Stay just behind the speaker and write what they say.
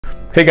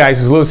Hey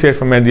guys, it's Louis here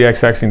from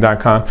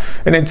ndxvaccine.com,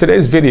 and in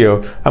today's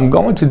video, I'm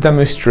going to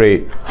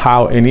demonstrate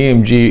how an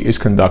EMG is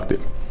conducted.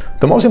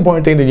 The most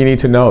important thing that you need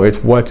to know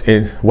is what's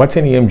an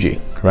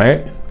EMG,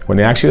 right? When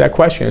they ask you that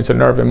question, it's a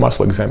nerve and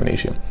muscle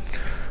examination.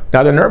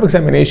 Now, the nerve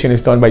examination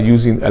is done by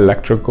using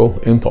electrical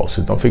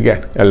impulses. Don't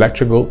forget,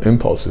 electrical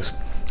impulses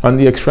on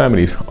the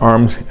extremities,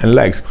 arms and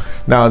legs.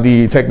 Now,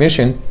 the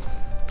technician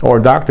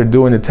or doctor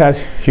doing the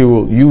test, he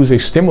will use a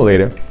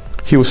stimulator.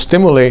 He will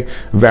stimulate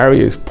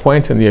various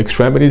points in the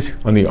extremities,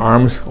 on the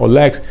arms or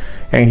legs,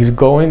 and he's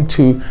going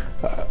to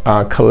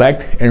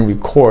collect and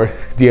record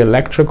the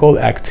electrical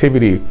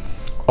activity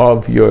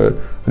of your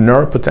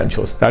nerve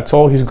potentials. That's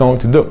all he's going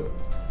to do.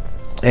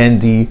 And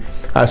the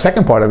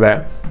second part of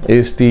that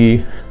is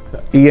the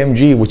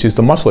EMG, which is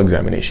the muscle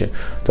examination.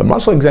 The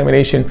muscle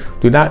examination,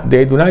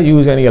 they do not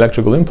use any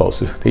electrical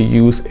impulses. They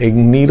use a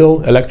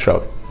needle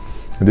electrode.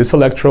 This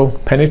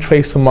electrode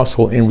penetrates the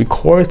muscle and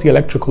records the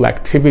electrical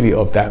activity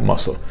of that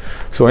muscle.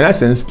 So in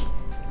essence,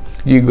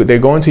 they're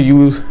going to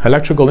use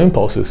electrical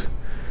impulses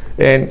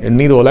and a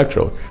needle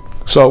electrode.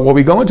 So what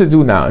we're going to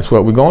do now is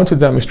we're going to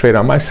demonstrate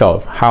on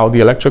myself how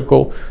the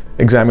electrical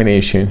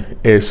examination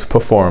is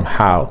performed,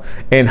 how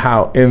in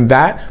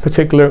that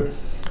particular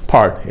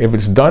part, if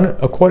it's done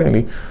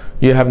accordingly,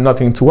 you have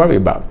nothing to worry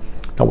about.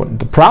 Now, what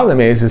the problem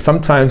is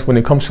sometimes when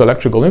it comes to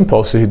electrical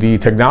impulses, the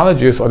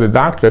technologist or the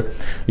doctor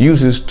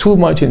uses too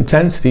much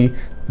intensity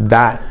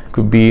that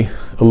could be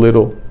a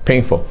little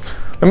painful.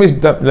 Let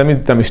me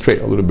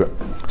demonstrate a little bit.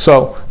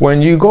 So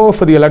when you go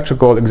for the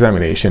electrical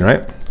examination,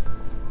 right,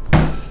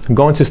 I'm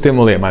going to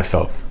stimulate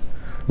myself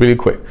really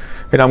quick,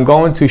 and I'm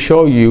going to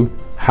show you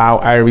how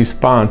I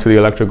respond to the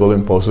electrical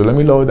impulses. Let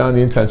me lower down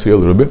the intensity a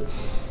little bit.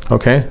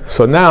 Okay,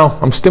 so now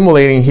I'm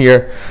stimulating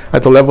here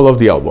at the level of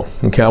the elbow.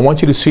 Okay, I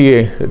want you to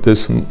see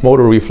this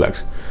motor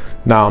reflex.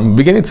 Now I'm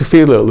beginning to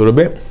feel it a little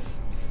bit.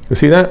 You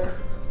see that?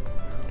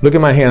 Look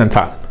at my hand on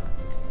top,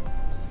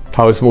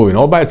 how it's moving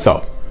all by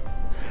itself.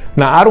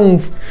 Now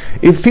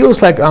it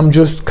feels like I'm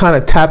just kind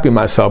of tapping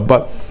myself,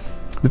 but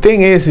the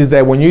thing is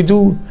that when you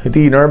do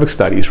the nerve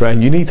studies, right,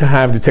 you need to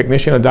have the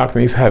technician or doctor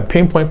needs to have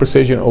pinpoint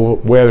precision over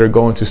where they're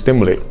going to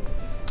stimulate.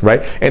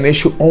 Right? And they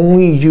should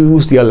only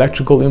use the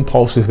electrical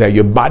impulses that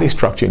your body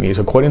structure needs,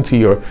 according to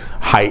your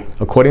height,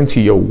 according to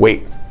your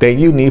weight, that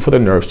you need for the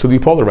nerves to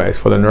depolarize,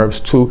 for the nerves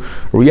to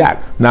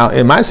react. Now,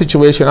 in my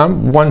situation,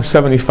 I'm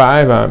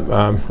 175.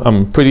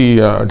 I'm pretty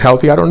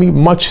healthy. I don't need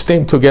much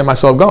stim to get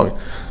myself going.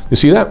 You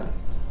see that?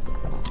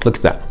 Look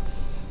at that.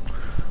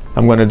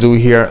 I'm going to do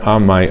here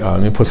on my, let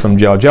me put some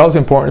gel. Gel is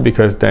important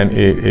because then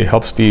it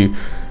helps the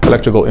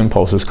electrical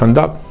impulses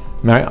conduct.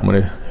 All right? I'm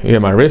going to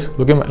hit my wrist.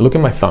 Look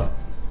at my thumb.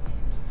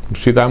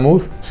 See that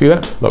move? See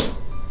that? Look.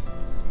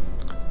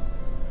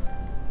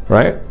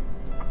 Right?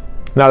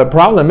 Now the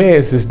problem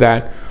is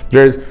that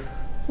there's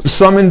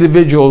some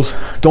individuals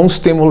don't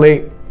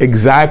stimulate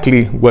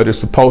exactly what they're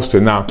supposed to.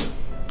 Now,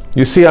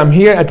 you see I'm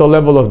here at the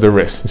level of the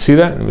wrist. You see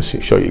that? Let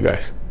me show you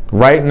guys.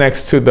 Right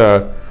next to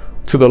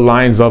the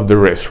lines of the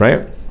wrist,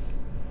 right?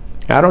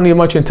 I don't need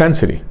much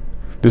intensity.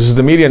 This is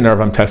the median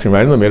nerve I'm testing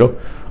right in the middle.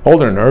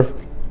 Ulnar nerve.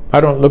 I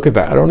don't look at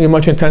that. I don't need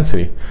much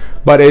intensity.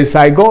 But as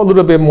I go a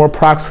little bit more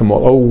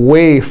proximal,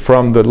 away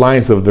from the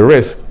lines of the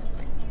wrist,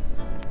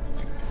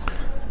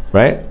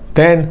 right?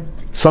 Then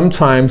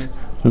sometimes,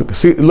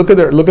 look at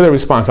the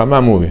response. I'm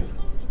not moving.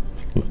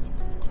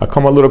 I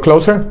come a little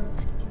closer.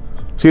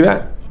 See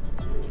that?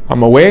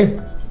 I'm away.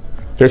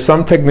 There's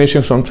some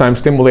technicians sometimes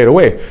stimulate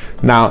away.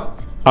 Now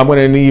I'm going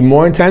to need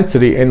more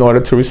intensity in order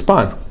to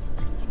respond.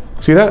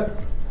 See that?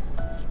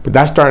 But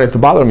that started to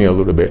bother me a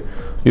little bit.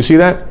 You see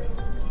that?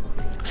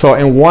 So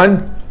in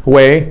one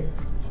way,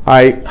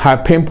 I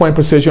have pinpoint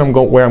precision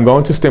where I'm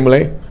going to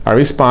stimulate. I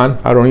respond.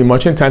 I don't need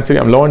much intensity.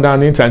 I'm lowering down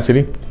the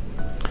intensity.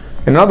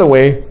 In another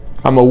way,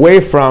 I'm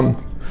away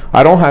from,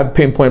 I don't have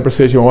pinpoint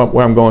precision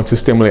where I'm going to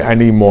stimulate. I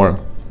need more.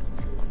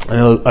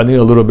 I need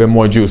a little bit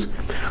more juice.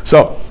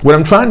 So what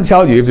I'm trying to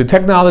tell you, if the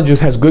technologist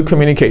has good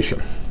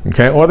communication,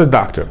 okay, or the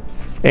doctor,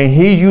 and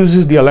he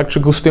uses the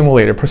electrical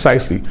stimulator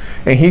precisely,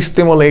 and he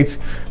stimulates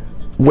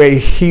where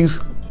he's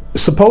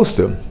supposed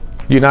to,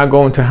 you're not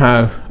going to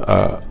have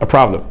a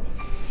problem.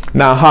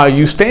 Now, how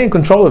you stay in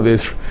control of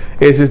this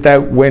is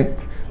that when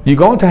you're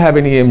going to have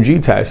an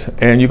EMG test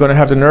and you're going to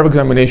have the nerve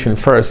examination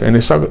first, and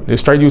they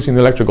start using the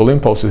electrical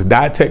impulses,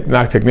 that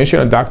technician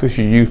or doctor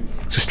should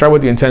start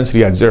with the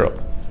intensity at 0.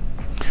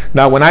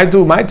 Now, when I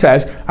do my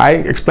test, I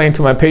explain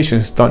to my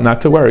patients not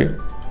to worry.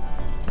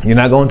 You're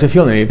not going to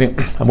feel anything.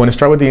 I'm going to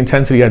start with the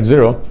intensity at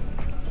 0,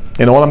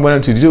 and all I'm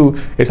going to do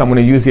is I'm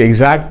going to use the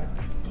exact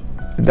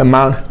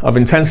amount of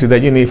intensity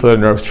that you need for the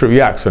nerves to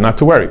react, so not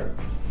to worry.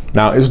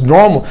 Now, it's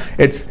normal,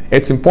 it's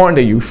important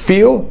that you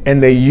feel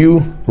and that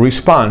you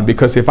respond,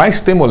 because if I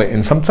stimulate,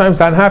 and sometimes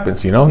that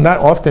happens, you know, not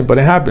often, but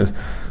it happens.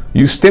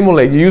 You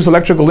stimulate, you use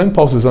electrical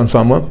impulses on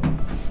someone,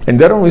 and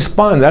they don't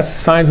respond, that's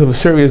signs of a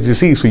serious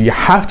disease. So you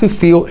have to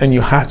feel and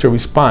you have to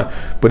respond,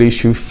 but it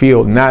should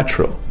feel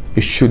natural.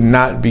 It should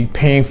not be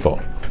painful.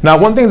 Now,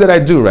 one thing that I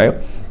do, right,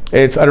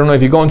 I don't know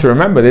if you're going to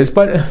remember this,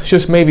 but it's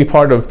just maybe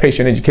part of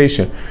patient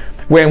education.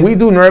 when we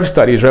do nerve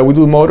studies, right, we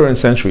do motor and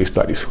sensory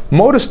studies.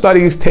 Motor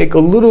studies take a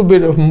little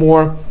bit of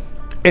more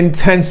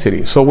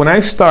intensity. So when I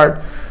start,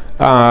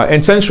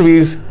 in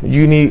sensories,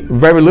 you need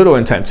very little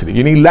intensity.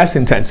 You need less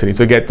intensity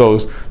to get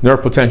those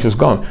nerve potentials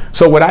going.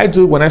 So what I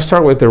do when I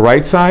start with the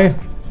right side,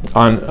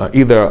 on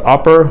either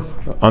upper,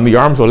 on the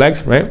arms or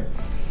legs, right?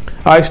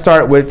 I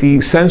start with the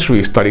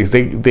sensory studies.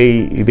 They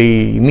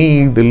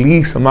need the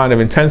least amount of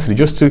intensity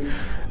just to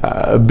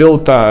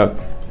build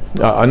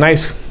a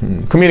nice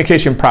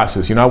communication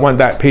process. You know, I want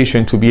that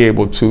patient to be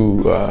able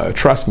to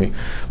trust me.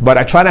 But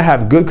I try to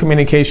have good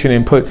communication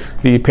and put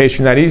the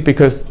patient at ease,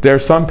 because there are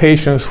some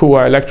patients who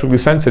are electrically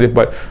sensitive,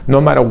 but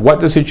no matter what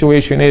the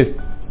situation is,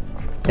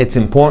 it's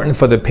important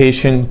for the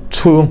patient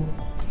to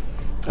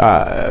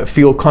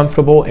feel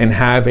comfortable and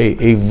have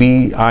a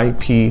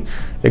VIP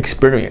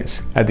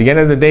experience. At the end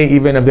of the day,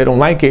 even if they don't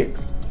like it,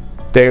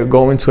 they're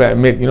going to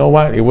admit, you know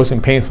what, it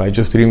wasn't painful. I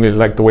just didn't really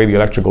like the way the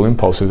electrical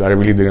impulses. I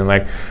really didn't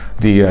like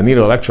the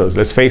needle electrodes.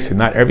 Let's face it,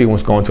 not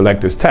everyone's going to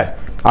like this test.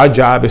 Our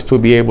job is to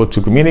be able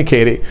to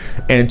communicate it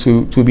and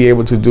to be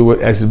able to do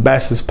it as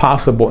best as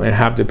possible and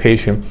have the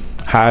patient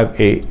have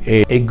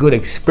a good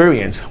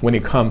experience when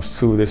it comes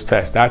to this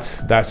test.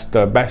 That's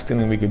the best thing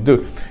that we could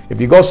do. If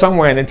you go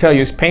somewhere and they tell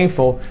you it's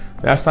painful,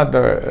 that's not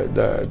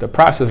the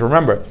process.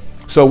 Remember,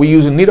 so we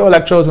use needle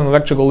electrodes and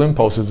electrical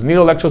impulses.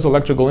 Needle electrodes,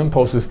 electrical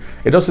impulses,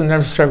 it doesn't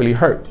necessarily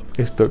hurt.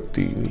 It's the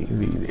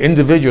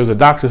individuals, the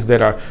doctors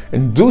that are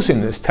inducing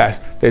this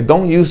test, they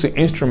don't use the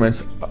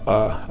instruments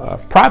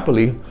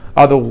properly,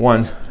 are the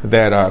ones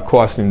that are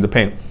causing the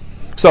pain.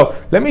 So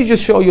let me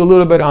just show you a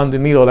little bit on the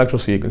needle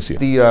electrode so you can see.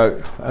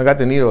 I got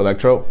the needle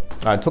electrode.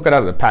 I took it out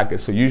of the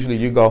packet. So usually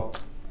you go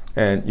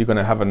and you're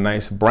gonna have a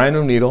nice brand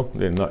new needle.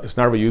 It's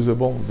not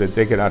reusable. They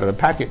take it out of the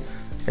packet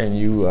and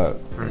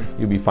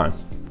you'll be fine.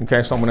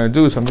 Okay, so what I'm gonna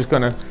do is I'm just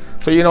gonna,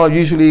 so you know,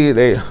 usually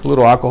they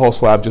little alcohol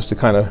swab just to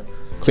kind of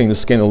clean the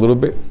skin a little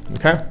bit,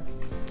 okay?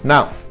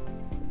 Now,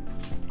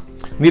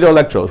 needle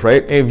electrodes,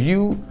 right? If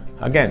you,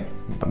 again,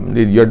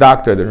 your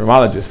doctor, the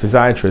neurologist,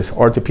 physiatrist,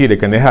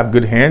 orthopedic, and they have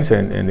good hands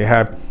and they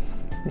have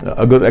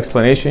a good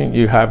explanation,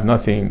 you have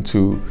nothing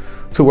to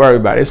worry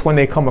about. It's when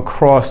they come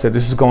across that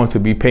this is going to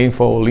be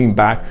painful, lean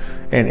back,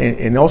 and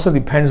it also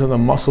depends on the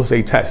muscles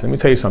they test. Let me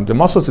tell you something. The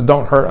muscles that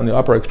don't hurt on the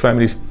upper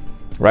extremities,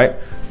 right?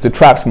 The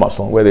traps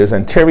muscle, whether it's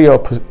anterior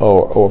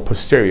or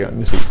posterior. Let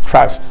me see,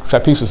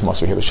 trapezius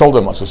muscle here, the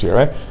shoulder muscles here,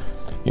 right?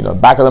 You know,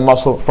 back of the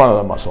muscle, front of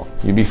the muscle.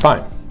 You'll be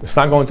fine. It's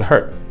not going to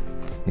hurt,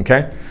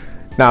 okay?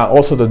 Now,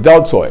 also the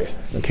deltoid,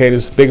 okay?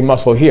 This big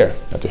muscle here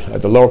at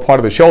the lower part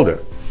of the shoulder,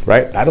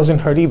 right? That doesn't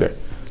hurt either.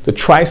 The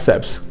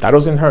triceps, that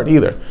doesn't hurt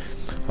either.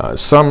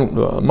 Some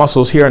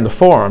muscles here in the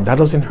forearm, that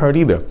doesn't hurt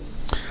either.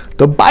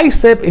 The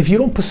bicep, if you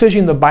don't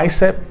position the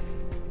bicep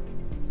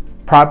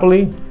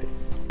properly,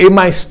 it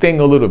might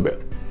sting a little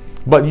bit.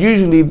 But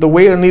usually the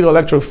way the needle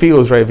electrode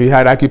feels, right, if you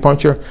had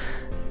acupuncture,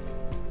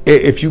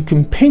 if you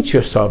can pinch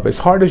yourself as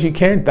hard as you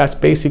can, that's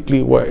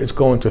basically what it's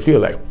going to feel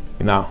like.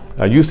 Now,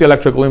 I used the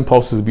electrical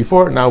impulses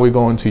before. Now we're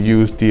going to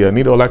use the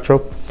needle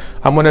electrode.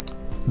 I'm going to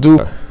do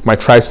my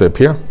tricep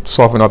here,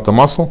 soften up the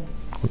muscle,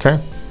 okay?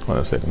 Hold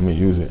on a second, let me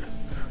use it.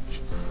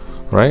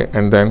 Right,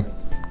 and then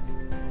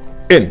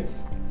in.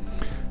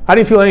 I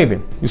didn't feel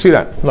anything. You see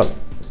that? Look.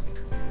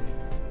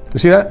 You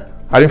see that?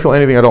 I didn't feel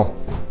anything at all.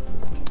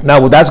 Now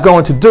what that's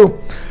going to do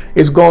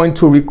is going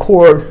to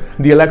record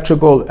the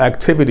electrical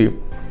activity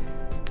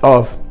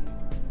of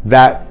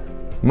that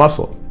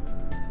muscle.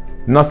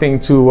 Nothing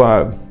to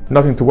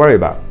worry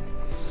about.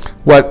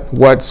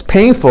 What's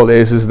painful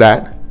is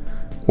that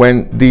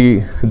when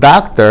the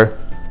doctor,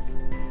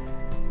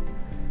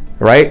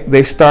 right,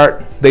 they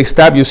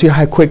stab you. See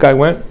how quick I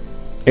went?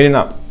 In and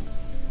out.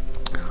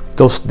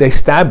 They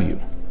stab you.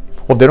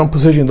 Well, they don't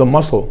position the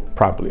muscle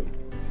properly.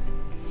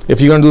 If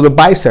you're gonna do the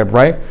bicep,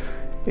 right,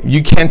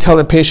 you can't tell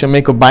the patient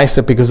make a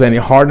bicep because then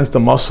it hardens the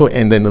muscle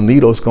and then the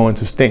needle is going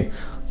to sting.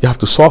 You have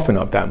to soften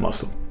up that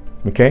muscle,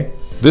 okay?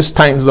 This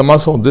tightens the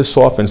muscle, this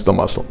softens the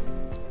muscle,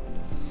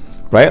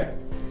 right?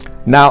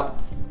 Now,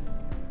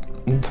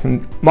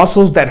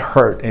 muscles that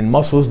hurt and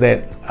muscles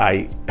that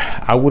I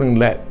wouldn't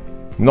let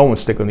no one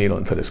stick a needle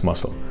into this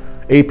muscle.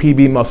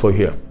 APB muscle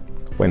here.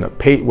 When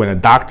a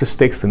doctor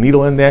sticks the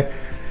needle in there,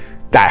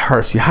 that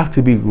hurts. You have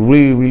to be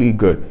really, really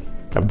good.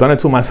 I've done it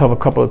to myself a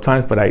couple of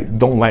times, but I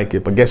don't like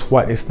it. But guess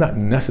what? It's not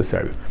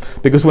necessary.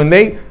 Because when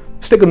they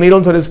stick a needle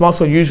into this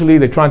muscle, usually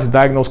they're trying to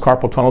diagnose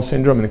carpal tunnel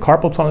syndrome. And the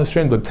carpal tunnel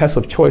syndrome, the test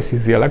of choice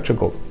is the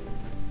electrical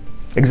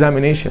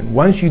examination.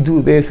 Once you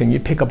do this and you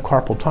pick up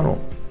carpal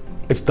tunnel,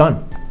 it's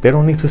done. They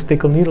don't need to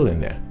stick a needle in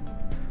there.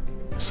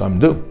 Some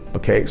do.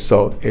 Okay,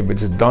 so if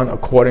it's done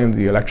according to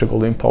the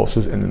electrical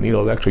impulses and the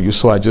needle electrode, you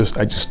saw I just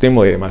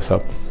stimulated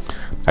myself.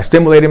 I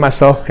stimulated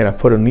myself and I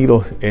put a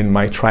needle in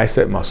my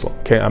tricep muscle.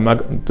 Okay,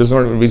 there's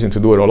no reason to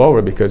do it all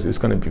over because it's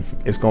going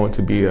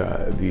to be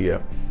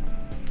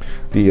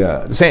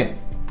the same.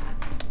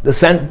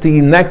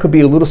 The neck could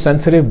be a little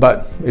sensitive,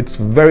 but it's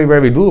very,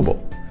 very doable.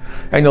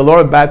 And the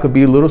lower back could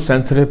be a little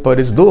sensitive, but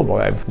it's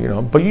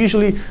doable. But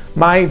usually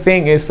my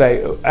thing is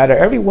that out of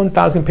every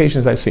 1,000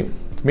 patients I see,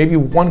 maybe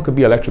one could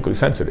be electrically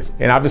sensitive.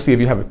 And obviously, if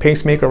you have a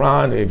pacemaker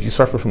on, if you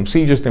suffer from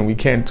seizures, then we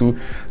can't do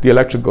the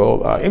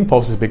electrical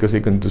impulses because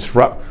they can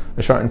disrupt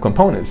certain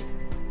components.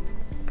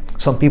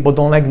 Some people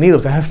don't like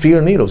needles. They have fear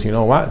of needles. You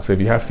know what? So if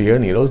you have fear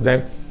of needles,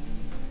 then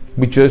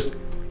we just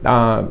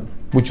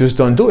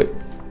don't do it.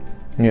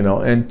 You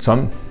know, and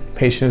some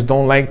patients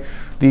don't like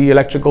the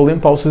electrical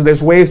impulses.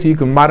 There's ways you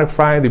can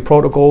modify the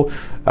protocol.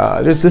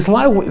 There's a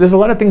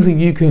lot of things that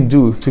you can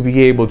do to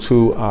be able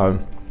to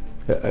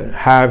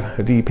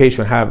have the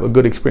patient have a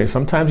good experience.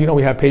 Sometimes, you know,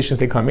 we have patients,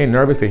 they come in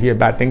nervous, they hear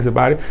bad things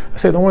about it. I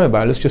say, don't worry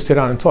about it. Let's just sit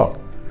down and talk.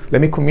 Let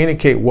me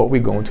communicate what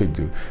we're going to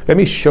do. Let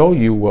me show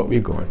you what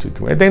we're going to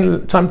do. And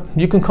then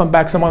you can come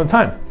back some other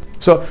time.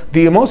 So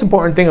the most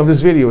important thing of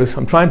this video is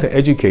I'm trying to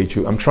educate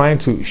you. I'm trying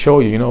to show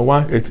you, you know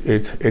what,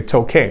 it's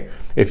okay.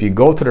 If you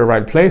go to the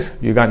right place,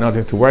 you got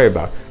nothing to worry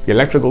about. The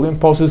electrical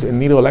impulses and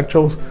needle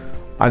electrodes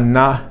are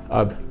not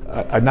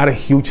a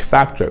huge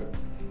factor.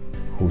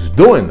 Who's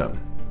doing them?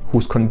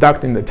 Who's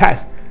conducting the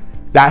test?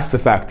 That's the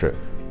factor.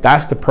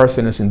 That's the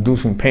person that's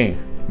inducing pain,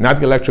 not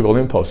the electrical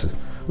impulses.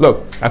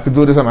 Look, I have to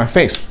do this on my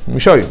face. Let me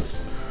show you.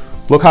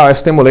 Look how I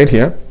stimulate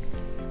here.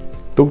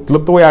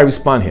 Look the way I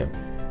respond here,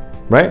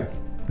 right?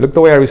 Look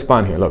the way I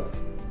respond here, look.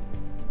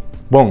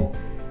 Boom,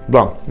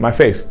 boom, my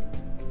face.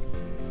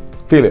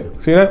 Feel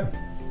it, see that?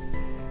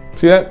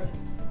 See that?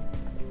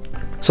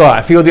 So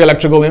I feel the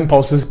electrical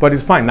impulses, but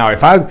it's fine. Now,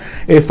 if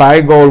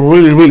I go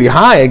really, really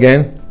high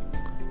again,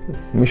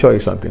 let me show you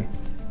something.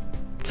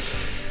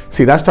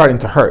 See, that's starting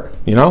to hurt,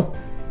 you know?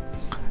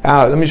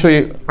 Let me show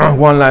you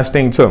one last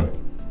thing too.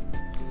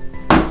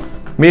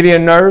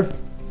 Median nerve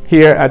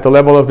here at the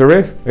level of the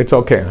wrist, it's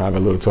okay. I have a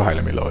little too high,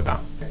 let me lower it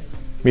down.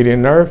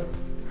 Median nerve.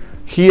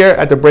 Here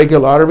at the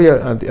brachial artery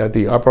at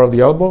the upper of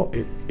the elbow,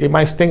 it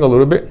might sting a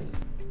little bit.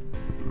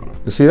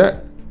 You see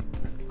that?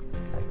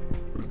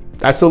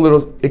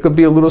 It could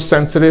be a little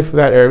sensitive,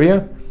 that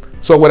area.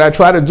 So what I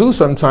try to do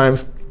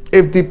sometimes,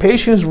 if the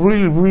patient is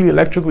really, really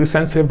electrically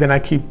sensitive, then I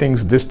keep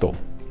things distal,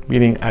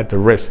 meaning at the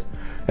wrist.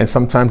 And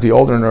sometimes the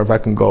ulnar nerve, I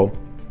can go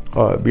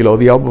below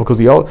the elbow, because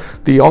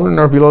the ulnar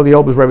nerve below the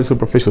elbow is very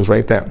superficial,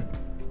 right there.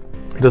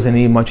 It doesn't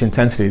need much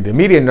intensity. The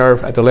median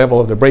nerve at the level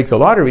of the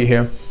brachial artery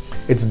here,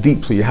 it's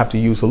deep, so you have to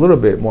use a little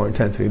bit more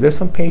intensity. There's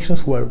some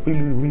patients who are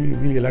really, really,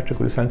 really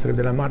electrically sensitive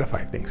that I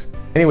modify things.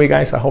 Anyway,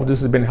 guys, I hope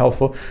this has been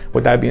helpful.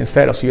 With that being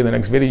said, I'll see you in the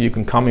next video. You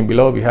can comment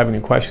below if you have any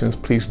questions,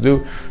 please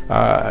do.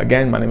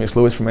 Again, my name is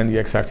Louis from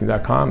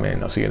ndxacting.com,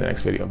 and I'll see you in the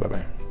next video.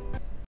 Bye-bye.